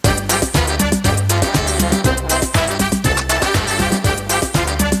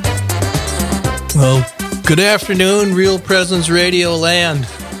Well, good afternoon, Real Presence Radio land.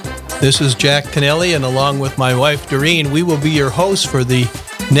 This is Jack Kennelly, and along with my wife, Doreen, we will be your hosts for the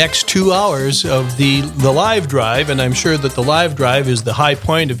next 2 hours of the live drive, and I'm sure that the live drive is the high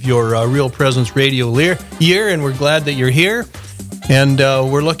point of your Real Presence Radio year, and we're glad that you're here, and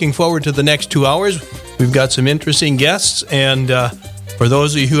we're looking forward to the next 2 hours. We've got some interesting guests, and for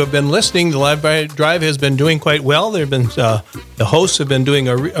those of you who have been listening, the live drive has been doing quite well. The hosts have been doing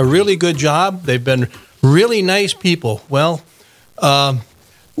a really good job. They've been really nice people. Well,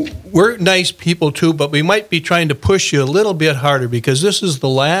 we're nice people too, but we might be trying to push you a little bit harder because this is the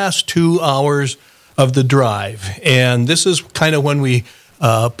last 2 hours of the drive. And this is kind of when we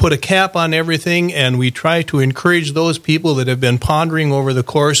put a cap on everything, and we try to encourage those people that have been pondering over the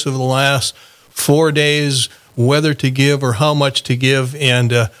course of the last 4 days whether to give or how much to give.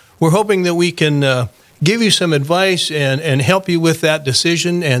 And we're hoping that we can give you some advice and help you with that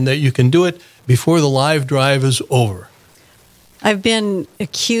decision, and that you can do it before the live drive is over. I've been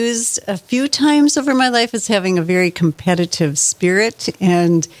accused a few times over my life as having a very competitive spirit,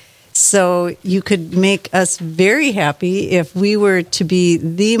 and so you could make us very happy if we were to be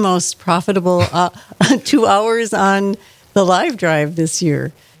the most profitable 2 hours on the live drive this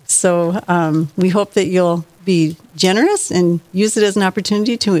year. So we hope that you'll be generous and use it as an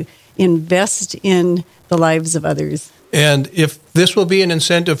opportunity to invest in the lives of others. And if this will be an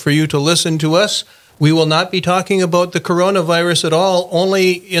incentive for you to listen to us, we will not be talking about the coronavirus at all,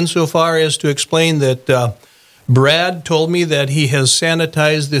 only insofar as to explain that Brad told me that he has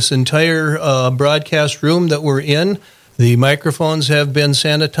sanitized this entire broadcast room that we're in. The microphones have been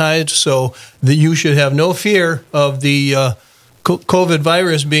sanitized, so that you should have no fear of the COVID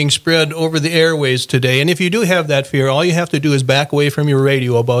virus being spread over the airways today. And if you do have that fear, all you have to do is back away from your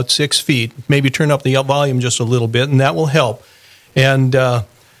radio about 6 feet, maybe turn up the volume just a little bit, and that will help. And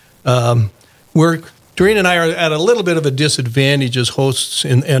Doreen and I are at a little bit of a disadvantage as hosts,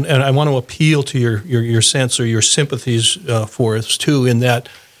 and I want to appeal to your sense or your sympathies for us, too, in that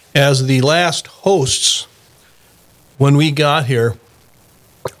as the last hosts, when we got here,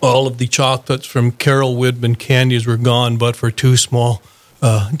 all of the chocolates from Carol Widman candies were gone, but for 2 small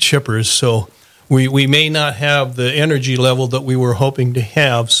chippers. So we may not have the energy level that we were hoping to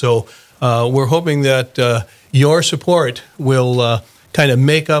have. So we're hoping that your support will kind of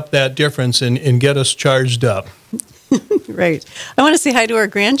make up that difference and get us charged up. Right. I want to say hi to our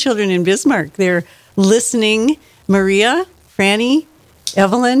grandchildren in Bismarck. They're listening. Maria, Franny,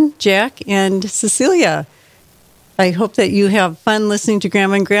 Evelyn, Jack, and Cecilia. I hope that you have fun listening to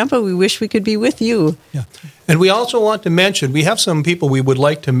Grandma and Grandpa. We wish we could be with you. Yeah. And we also want to mention, we have some people we would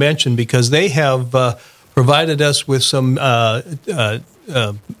like to mention because they have provided us with some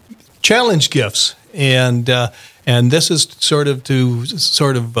challenge gifts. And this is sort of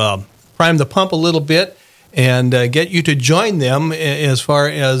prime the pump a little bit and get you to join them as far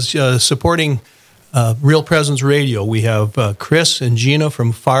as supporting Real Presence Radio. We have Chris and Gina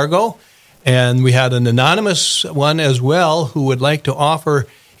from Fargo. And we had an anonymous one as well who would like to offer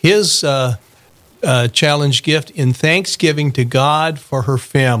his challenge gift in thanksgiving to God for her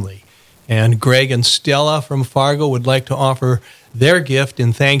family. And Greg and Stella from Fargo would like to offer their gift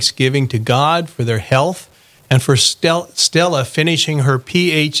in thanksgiving to God for their health and for Stella finishing her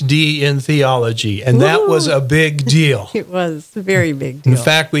PhD in theology. And that was a big deal. It was a very big deal. In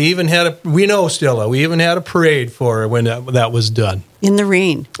fact, we know Stella. We even had a parade for her when that was done. In the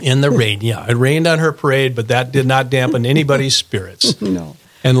rain. In the rain, yeah. It rained on her parade, but that did not dampen anybody's spirits. No.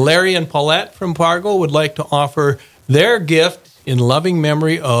 And Larry and Paulette from Fargo would like to offer their gift in loving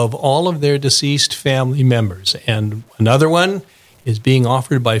memory of all of their deceased family members. And another one is being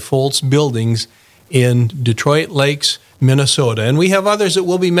offered by Foltz Buildings in Detroit Lakes, Minnesota. And we have others that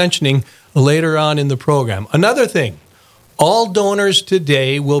we'll be mentioning later on in the program. Another thing, all donors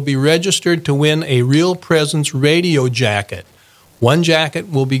today will be registered to win a Real Presence radio jacket. One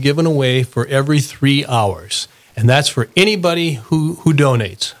jacket will be given away for every 3 hours, and that's for anybody who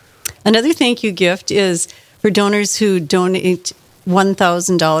donates. Another thank you gift is for donors who donate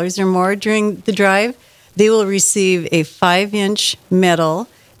 $1,000 or more during the drive. They will receive a 5-inch metal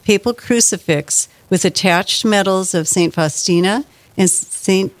papal crucifix with attached medals of St. Faustina and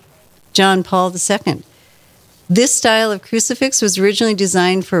St. John Paul II. This style of crucifix was originally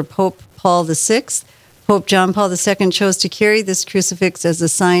designed for Pope Paul VI. Pope John Paul II chose to carry this crucifix as a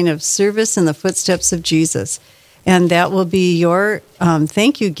sign of service in the footsteps of Jesus. And that will be your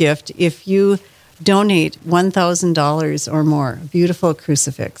thank you gift if you donate $1,000 or more. A beautiful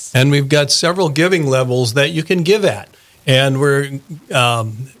crucifix. And we've got several giving levels that you can give at. And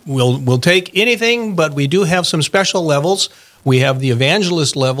we'll take anything, but we do have some special levels. We have the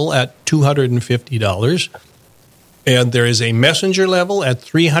evangelist level at $250. And there is a messenger level at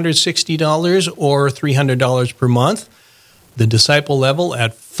 $360 or $300 per month. The disciple level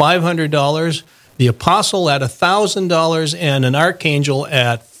at $500. The apostle at $1,000, and an archangel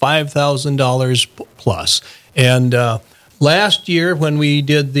at $5,000 plus. And last year, when we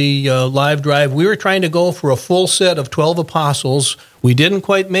did the live drive, we were trying to go for a full set of 12 apostles. We didn't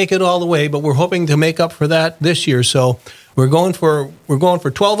quite make it all the way, but we're hoping to make up for that this year. So we're going for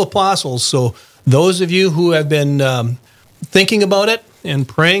 12 apostles. So those of you who have been thinking about it and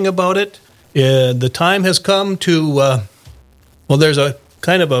praying about it, the time has come to. Well, there's a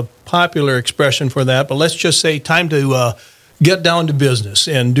kind of a popular expression for that, but let's just say time to get down to business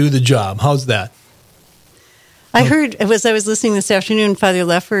and do the job. How's that? I heard, as I was listening this afternoon, Father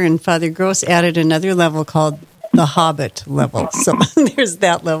Leffer and Father Gross added another level called the Hobbit level. So there's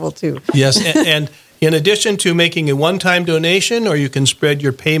that level too. Yes, and in addition to making a one-time donation, or you can spread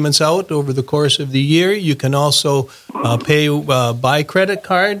your payments out over the course of the year, you can also pay by credit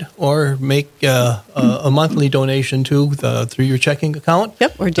card or make a monthly donation through your checking account.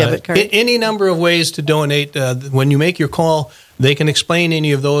 Yep, or debit card. Any number of ways to donate. When you make your call, they can explain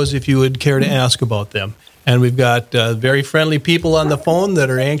any of those if you would care to ask about them. And we've got very friendly people on the phone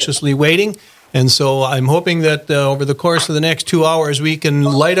that are anxiously waiting. And so I'm hoping that over the course of the next 2 hours, we can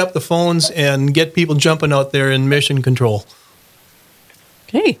light up the phones and get people jumping out there in mission control.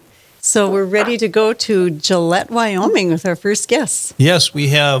 Okay. So we're ready to go to Gillette, Wyoming with our first guests. Yes, we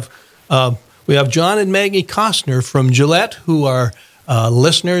have John and Maggie Costner from Gillette, who are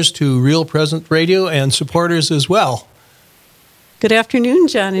listeners to Real Present Radio and supporters as well. Good afternoon,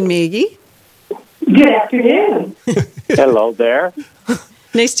 John and Maggie. Good afternoon. Hello there.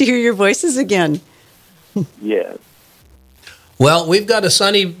 Nice to hear your voices again. Yes. Well, we've got a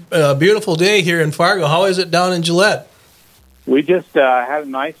sunny, beautiful day here in Fargo. How is it down in Gillette? We just had a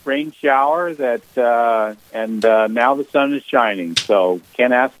nice rain shower and now the sun is shining. So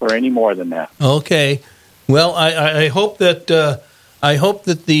can't ask for any more than that. Okay. Well, I hope that the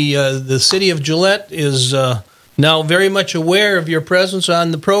city of Gillette is now very much aware of your presence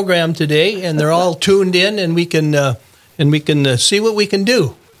on the program today, and they're all tuned in, and we can see what we can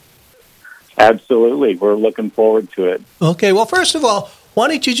do. Absolutely. We're looking forward to it. Okay. Well, first of all, why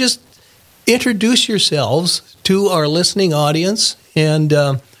don't you just introduce yourselves to our listening audience and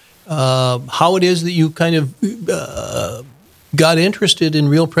how it is that you kind of got interested in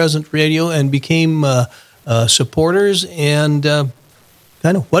Real Present Radio and became supporters, and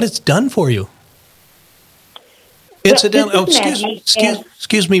kind of what it's done for you. Incidentally,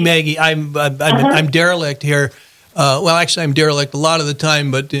 excuse me, Maggie. I'm derelict here. Well, actually, I'm derelict a lot of the time,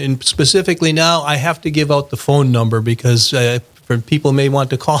 but specifically now, I have to give out the phone number because people may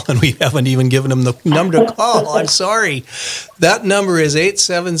want to call, and we haven't even given them the number to call. I'm sorry. That number is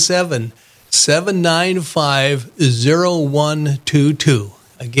 877-795-0122.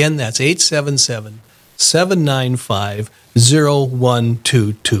 Again, that's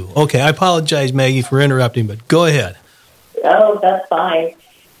 877-795-0122. Okay, I apologize, Maggie, for interrupting, but go ahead. Oh, that's fine.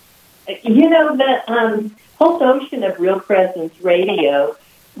 You know, the whole notion of Real Presence Radio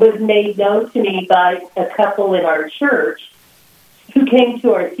was made known to me by a couple in our church who came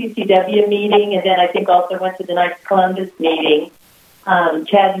to our CCW meeting, and then I think also went to the Knights of Columbus meeting,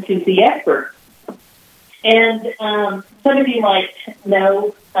 Chad and Susie Egbert. And some of you might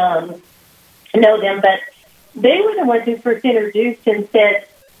know them, but they were the ones who first introduced and said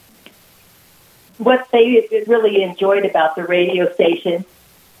what they really enjoyed about the radio station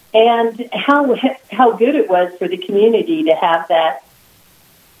and how good it was for the community to have that.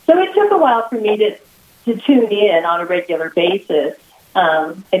 So it took a while for me to tune in on a regular basis.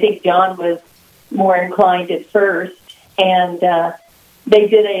 I think John was more inclined at first, and they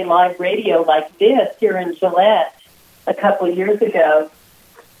did a live radio like this here in Gillette a couple of years ago,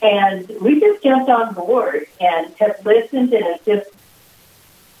 and we just jumped on board and have listened, and it's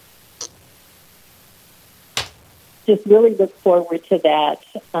just really look forward to that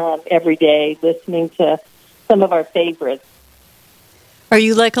every day, listening to some of our favorites. Are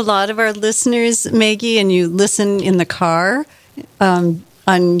you like a lot of our listeners, Maggie, and you listen in the car on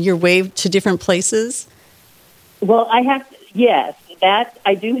your way to different places? Well, yes, that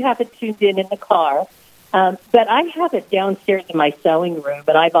I do have it tuned in the car, but I have it downstairs in my sewing room,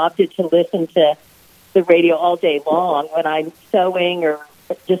 and I've opted to listen to the radio all day long when I'm sewing or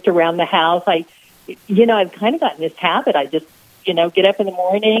just around the house. I've kind of gotten this habit. I just, get up in the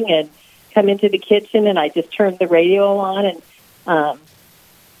morning and come into the kitchen, and I just turn the radio on, and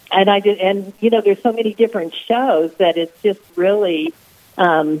there's so many different shows that it's just really,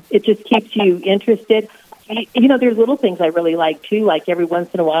 it just keeps you interested. there's little things I really like too. Like every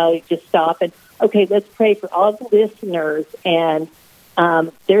once in a while, you just stop and okay, let's pray for all the listeners and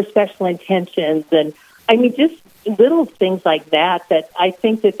their special intentions, and I mean just little things like that. That I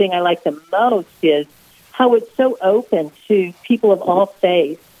think the thing I like the most is how it's so open to people of all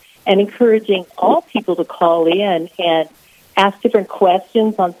faiths and encouraging all people to call in and ask different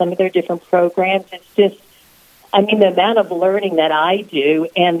questions on some of their different programs. It's just, I mean, the amount of learning that I do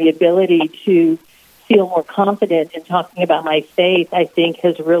and the ability to feel more confident in talking about my faith, I think,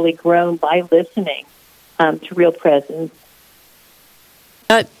 has really grown by listening to Real Presence.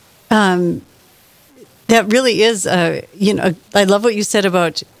 That really is, I love what you said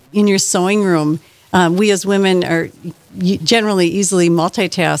about in your sewing room. We as women are generally easily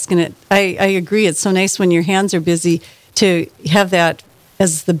multitask, and I agree. It's so nice when your hands are busy to have that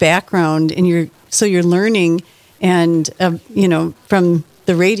as the background, and you're learning, and from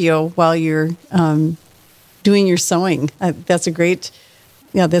the radio while you're doing your sewing. That's a great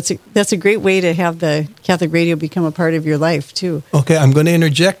way to have the Catholic radio become a part of your life too. Okay, I'm going to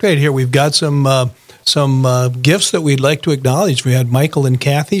interject right here. We've got some gifts that we'd like to acknowledge. We had Michael and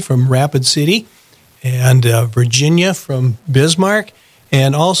Kathy from Rapid City, and Virginia from Bismarck,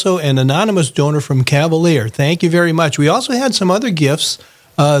 and also an anonymous donor from Cavalier. Thank you very much. We also had some other gifts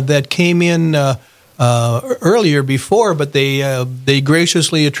that came in earlier before, but they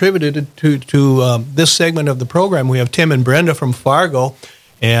graciously attributed it to this segment of the program. We have Tim and Brenda from Fargo,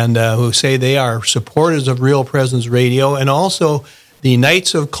 and who say they are supporters of Real Presence Radio, and also the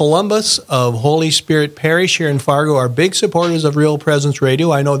Knights of Columbus of Holy Spirit Parish here in Fargo are big supporters of Real Presence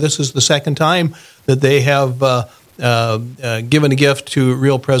Radio. I know this is the second time that they have given a gift to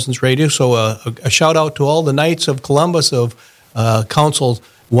Real Presence Radio, so a shout-out to all the Knights of Columbus of Council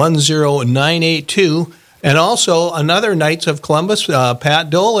 10982, and also another Knights of Columbus, Pat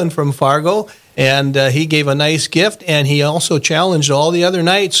Dolan from Fargo, and he gave a nice gift, and he also challenged all the other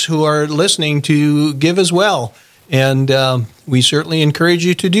Knights who are listening to give as well. And we certainly encourage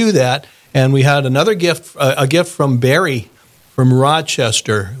you to do that. And we had another gift, a gift from Barry from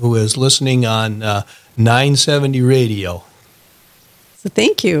Rochester, who is listening on 970 radio. So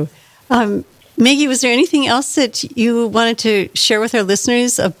thank you. Maggie, was there anything else that you wanted to share with our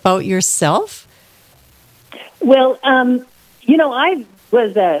listeners about yourself? Well, I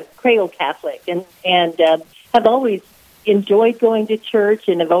was a cradle Catholic and have always enjoyed going to church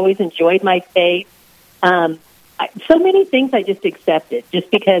and have always enjoyed my faith. So many things I just accepted just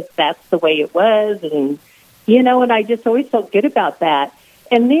because that's the way it was. And I just always felt good about that.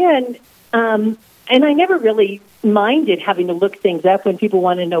 And then, and I never really minded having to look things up when people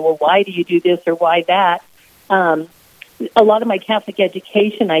want to know, well, why do you do this or why that? A lot of my Catholic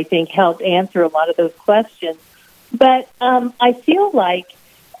education, I think, helped answer a lot of those questions. But I feel like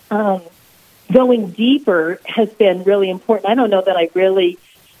going deeper has been really important. I don't know that I really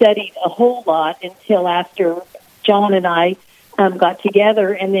studied a whole lot until after John and I got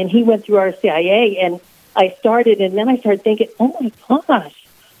together, and then he went through RCIA, and I started thinking, oh my gosh,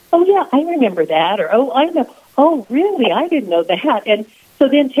 oh yeah, I remember that, or oh, I know, oh really, I didn't know that. And so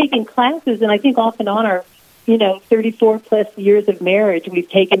then taking classes, and I think off and on our 34 plus years of marriage, we've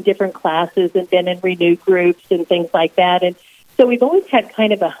taken different classes and been in Renew groups and things like that. And so we've always had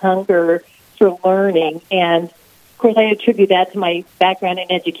kind of a hunger for learning. And of course, I attribute that to my background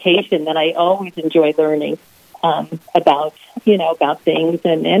in education, that I always enjoy learning about things,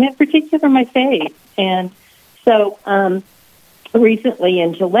 and in particular my faith. And so recently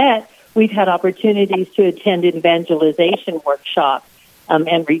in Gillette, we've had opportunities to attend evangelization workshops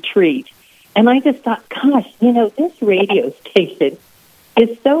and retreat. And I just thought, gosh, this radio station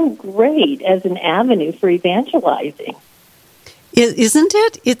is so great as an avenue for evangelizing. Isn't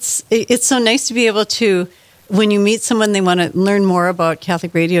it? It's so nice to be able to, when you meet someone, they want to learn more about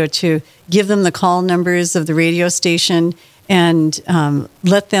Catholic radio, to give them the call numbers of the radio station and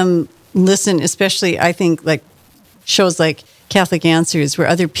let them listen, especially, I think, like shows like Catholic Answers, where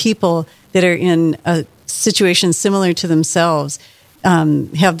other people that are in a situation similar to themselves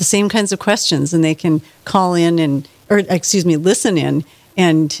have the same kinds of questions, and they can call in listen in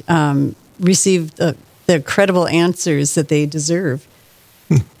and receive the credible answers that they deserve.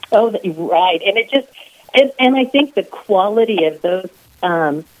 Oh, right. And it just, and I think the quality of those,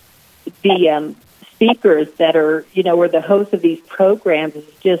 the speakers that are, or the hosts of these programs is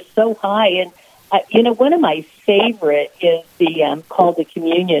just so high. And, one of my favorite is the Call to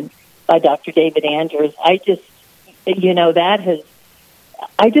Communion by Dr. David Andrews. I just,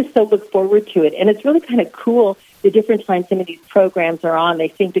 I just so look forward to it. And it's really kind of cool the different times some of these programs are on. They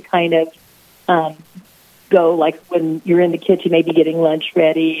seem to kind of go like when you're in the kitchen, maybe getting lunch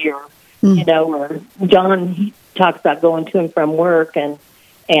ready, or you know, or John he talks about going to and from work and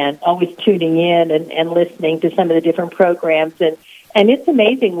always tuning in and listening to some of the different programs. And it's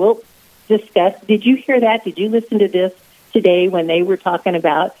amazing. We'll discuss, did you hear that? Did you listen to this today when they were talking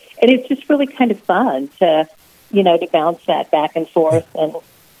about, and it's just really kind of fun to, you know, to bounce that back and forth. And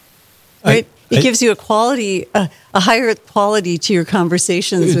right. It gives you a higher quality to your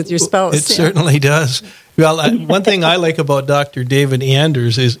conversations with your spouse. It certainly does. Well, one thing I like about Dr. David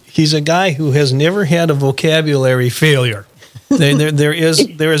Anders is he's a guy who has never had a vocabulary failure. There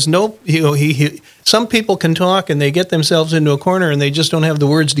is no, you know, he some people can talk and they get themselves into a corner and they just don't have the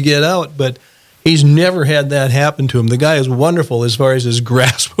words to get out, but he's never had that happen to him. The guy is wonderful as far as his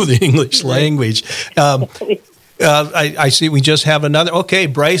grasp of the English language. I see we just have another. Okay,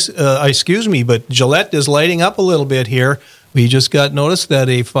 Bryce, excuse me, but Gillette is lighting up a little bit here. We just got notice that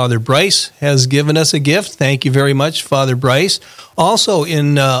a Father Bryce has given us a gift. Thank you very much, Father Bryce. Also,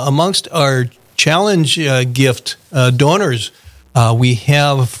 in amongst our challenge gift donors, we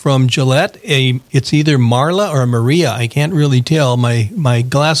have from Gillette, it's either Marla or Maria. I can't really tell. My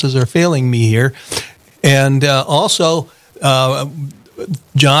glasses are failing me here. And also,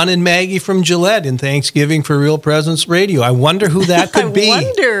 John and Maggie from Gillette in Thanksgiving for Real Presence Radio. I wonder who that could be. I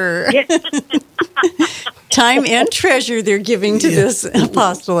wonder. Time and treasure they're giving to this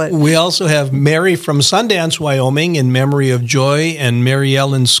apostolate. We also have Mary from Sundance, Wyoming, in memory of Joy, and Mary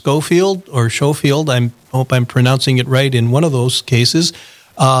Ellen Schofield, or Schofield. I hope I'm pronouncing it right in one of those cases.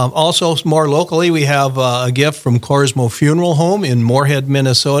 Also, more locally, we have a gift from Corsmo Funeral Home in Moorhead,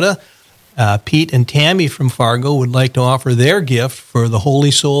 Minnesota. Pete and Tammy from Fargo would like to offer their gift for the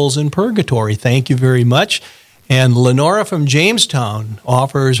Holy Souls in Purgatory. Thank you very much. And Lenora from Jamestown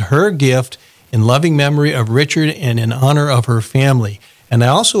offers her gift in loving memory of Richard and in honor of her family. And I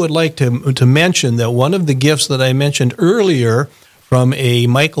also would like to mention that one of the gifts that I mentioned earlier from a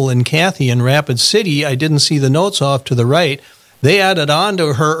Michael and Kathy in Rapid City, I didn't see the notes off to the right. They added on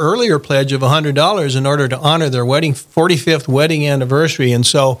to her earlier pledge of $100 in order to honor their 45th wedding anniversary. And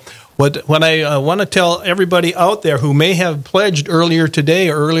so what I want to tell everybody out there who may have pledged earlier today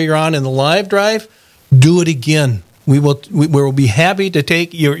or earlier on in the live drive, do it again. We will be happy to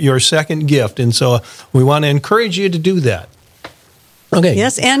take your second gift. And so we want to encourage you to do that. Okay.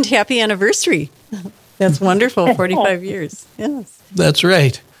 Yes, and happy anniversary. That's wonderful, 45 years. Yes. That's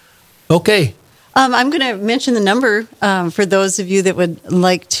right. Okay. I'm going to mention the number for those of you that would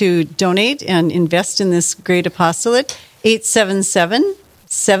like to donate and invest in this great apostolate,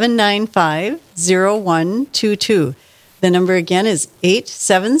 877-795-0122. The number again is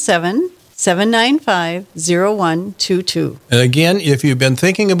 877-795-0122. And again, if you've been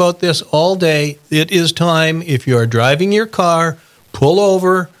thinking about this all day, it is time. If you are driving your car, pull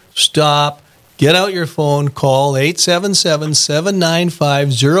over, stop, get out your phone, call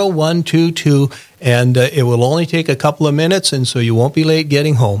 877-795-0122, and it will only take a couple of minutes, and so you won't be late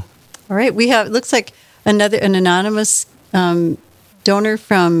getting home. All right. We have, it looks like an anonymous donor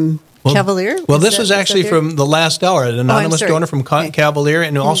from Cavalier. Well, this was actually from the last hour, an anonymous donor from Cavalier,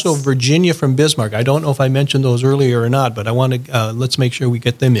 and also Virginia from Bismarck. I don't know if I mentioned those earlier or not, but I want to let's make sure we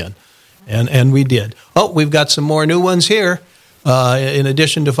get them in, and we did. Oh, we've got some more new ones here. In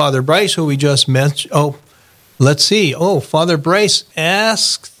addition to Father Bryce, who we just mentioned. Oh, let's see. Oh, Father Bryce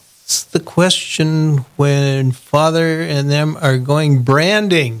asks the question when Father and them are going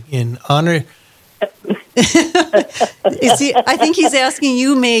branding in honor. I think he's asking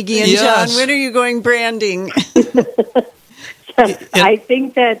you, Maggie and yes. John, when are you going branding? I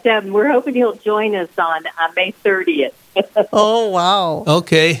think that we're hoping he'll join us on May 30th. Oh, wow.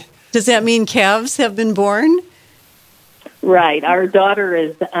 Okay. Does that mean calves have been born? Right. Our daughter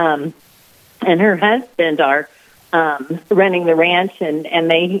is, and her husband are running the ranch,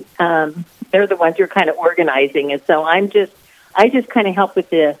 and they're the ones who are kind of organizing it. So I just kind of help with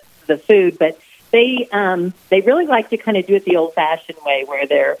the food, but they really like to kind of do it the old-fashioned way, where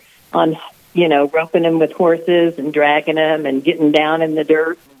they're on, roping them with horses and dragging them and getting down in the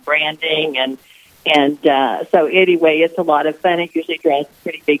dirt and branding and so anyway, it's a lot of fun. It usually draws a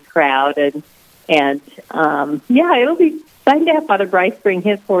pretty big crowd, and it'll be fun to have Father Bryce bring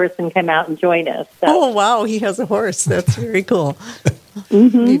his horse and come out and join us. So. Oh, wow, he has a horse. That's very cool.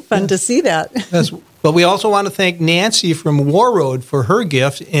 It'd be fun to see that. Yes. But we also want to thank Nancy from War Road for her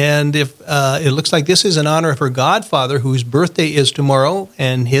gift. And if it looks like this is in honor of her godfather, whose birthday is tomorrow,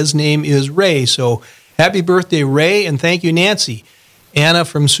 and his name is Ray. So happy birthday, Ray, and thank you, Nancy. Anna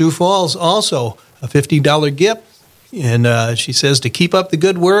from Sioux Falls, also a $50 gift. And she says to keep up the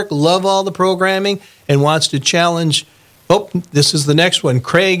good work, love all the programming, and wants to challenge. Oh, this is the next one.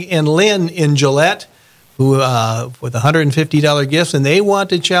 Craig and Lynn in Gillette who with $150 gifts, and they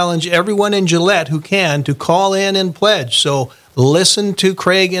want to challenge everyone in Gillette who can to call in and pledge. So listen to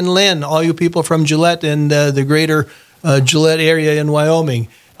Craig and Lynn, all you people from Gillette and the greater Gillette area in Wyoming.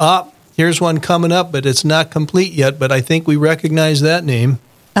 Here's one coming up, but it's not complete yet, but I think we recognize that name.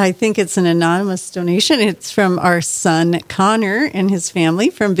 I think it's an anonymous donation. It's from our son, Connor, and his family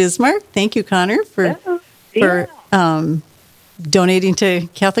from Bismarck. Thank you, Connor, for donating to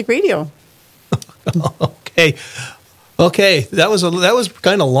Catholic Radio. Okay. That was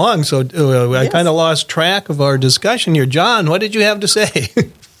kind of long, so I kind of lost track of our discussion here. John, what did you have to say?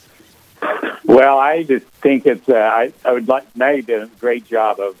 Well, I just think it's. I would like Maggie did a great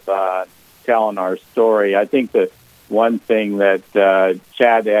job of telling our story. I think that one thing that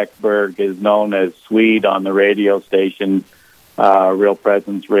Chad Ekberg is known as Swede on the radio station, Real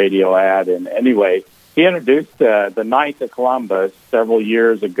Presence Radio ad, and anyway, he introduced the Knights of Columbus several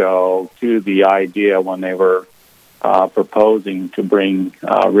years ago to the idea when they were proposing to bring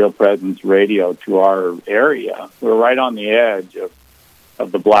Real Presence Radio to our area. We're right on the edge of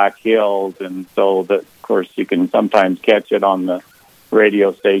the Black Hills, and so that, of course, you can sometimes catch it on the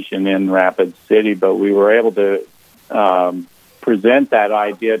radio station in Rapid City, but we were able to present that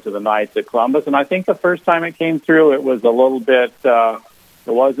idea to the Knights of Columbus, and I think the first time it came through, it was a little bit, it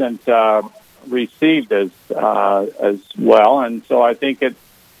wasn't received as well, and so I think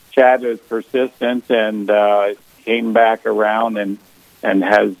Chad is persistent and came back around and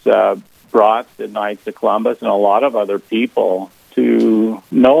has brought the Knights of Columbus and a lot of other people to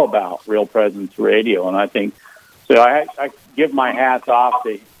know about Real Presence Radio, and I think so. I give my hats off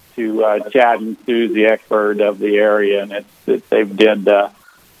to Chad and Susie Ekberg of the area, and they've did a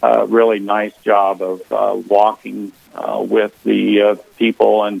really nice job of walking with the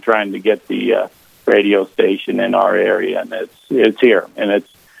people and trying to get the radio station in our area, and it's here, and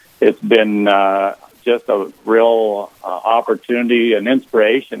it's been just a real opportunity, an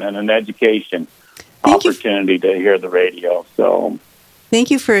inspiration, and an education opportunity to hear the radio. So,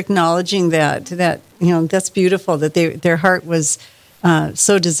 thank you for acknowledging that. That's beautiful. That their heart was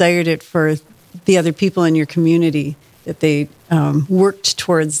so desired it for the other people in your community, that they worked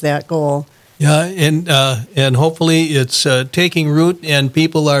towards that goal. Yeah, and hopefully it's taking root and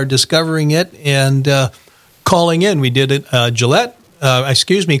people are discovering it and calling in. We did it,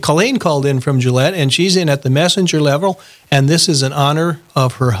 Colleen called in from Gillette, and she's in at the messenger level, and this is in honor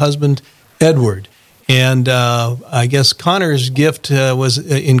of her husband, Edward. And I guess Connor's gift was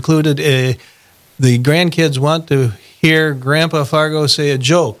included. The grandkids want to hear Grandpa Fargo say a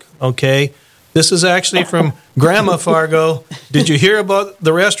joke, okay? This is actually from Grandma Fargo. Did you hear about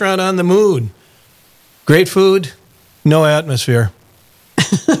the restaurant on the moon? Great food, no atmosphere.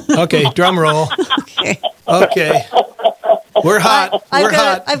 Okay, drum roll. Okay. We're hot.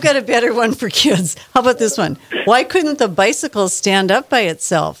 I've got a better one for kids. How about this one? Why couldn't the bicycle stand up by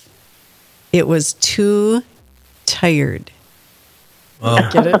itself? It was too tired.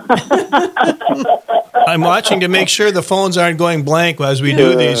 Get it? I'm watching to make sure the phones aren't going blank as we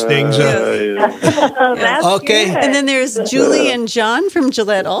do these things. Okay. And then there's Julie and John from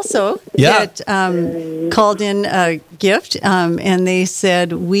Gillette also that called in a gift, and they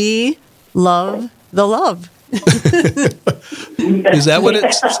said, "We love the love." Is that what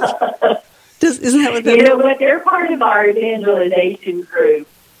it's? Isn't that what? You know what? They're part of our evangelization group.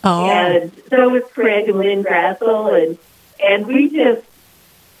 Oh. And so is Craig and Lynn Grassel, and we just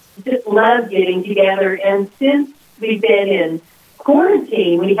love getting together. And since we've been in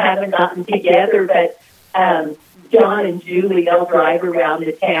quarantine, we haven't gotten together, but John and Julie, they'll drive around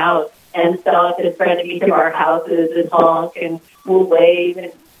the town and stop in front of each of our houses and honk, and we'll wave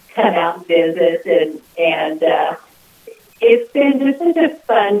and come out and visit. And it's been just such a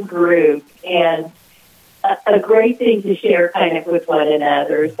fun group, and a great thing to share kind of with one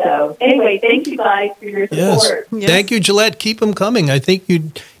another. So anyway, thank you guys for your support. Yes. Thank you, Gillette. Keep them coming. I think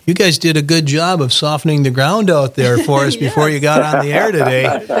you guys did a good job of softening the ground out there for us before you got on the air today.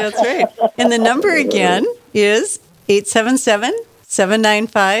 That's right. And the number again is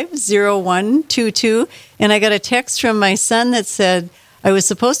 877-795-0122. And I got a text from my son that said, I was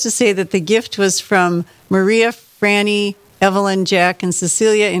supposed to say that the gift was from Maria, Franny, Evelyn, Jack, and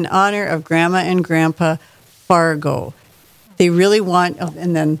Cecilia in honor of Grandma and Grandpa Fargo. They really want,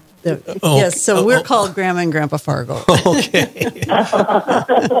 and then, we're called Grandma and Grandpa Fargo. Okay.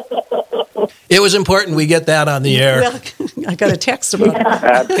 It was important we get that on the air. Well, I got a text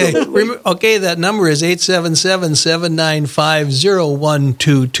about it. Okay, that number is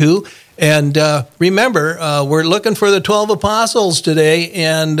 877-795-0122. And remember, we're looking for the 12 apostles today,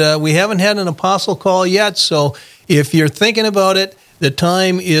 and we haven't had an apostle call yet, so if you're thinking about it, the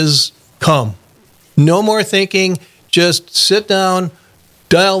time is come. No more thinking. Just sit down,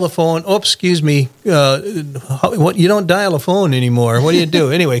 dial the phone. Oops, excuse me. What? You don't dial a phone anymore. What do you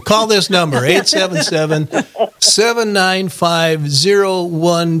do? Anyway, call this number,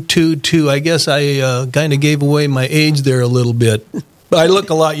 877-795-0122. I guess I kind of gave away my age there a little bit. I look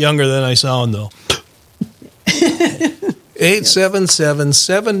a lot younger than I sound, though.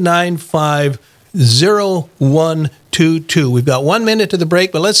 877-795-0122. We've got 1 minute to the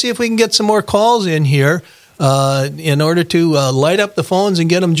break, but let's see if we can get some more calls in here in order to light up the phones and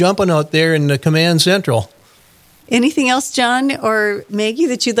get them jumping out there in the Command Central. Anything else, John or Maggie,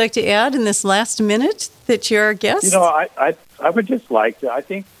 that you'd like to add in this last minute that you're our guest? I would just like to. I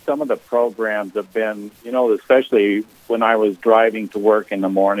think some of the programs have been, especially when I was driving to work in the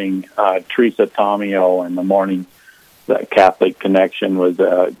morning, Teresa Tomeo in the morning, the Catholic Connection was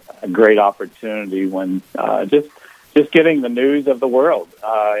a great opportunity when just getting the news of the world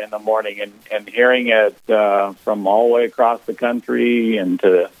in the morning and hearing it from all the way across the country and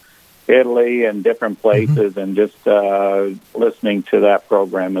to Italy and different places, and just listening to that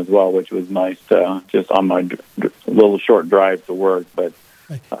program as well, which was nice just on my little short drive to work. But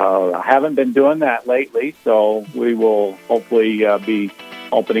I haven't been doing that lately, so we will hopefully be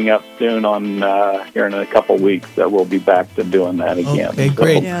opening up soon on here in a couple weeks that we'll be back to doing that again. Okay,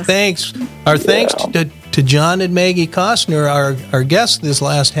 great. So, Yes. Thanks. Our thanks to John and Maggie Costner, our guests this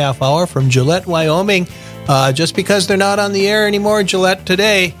last half hour from Gillette, Wyoming. Just because they're not on the air anymore, Gillette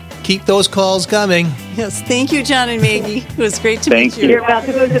today, keep those calls coming. Yes, thank you, John and Maggie. It was great to Thank meet you. You're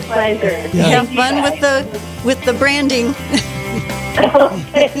welcome. It was a pleasure. Have fun with the branding.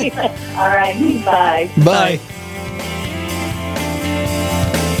 Okay. All right. Bye. Bye.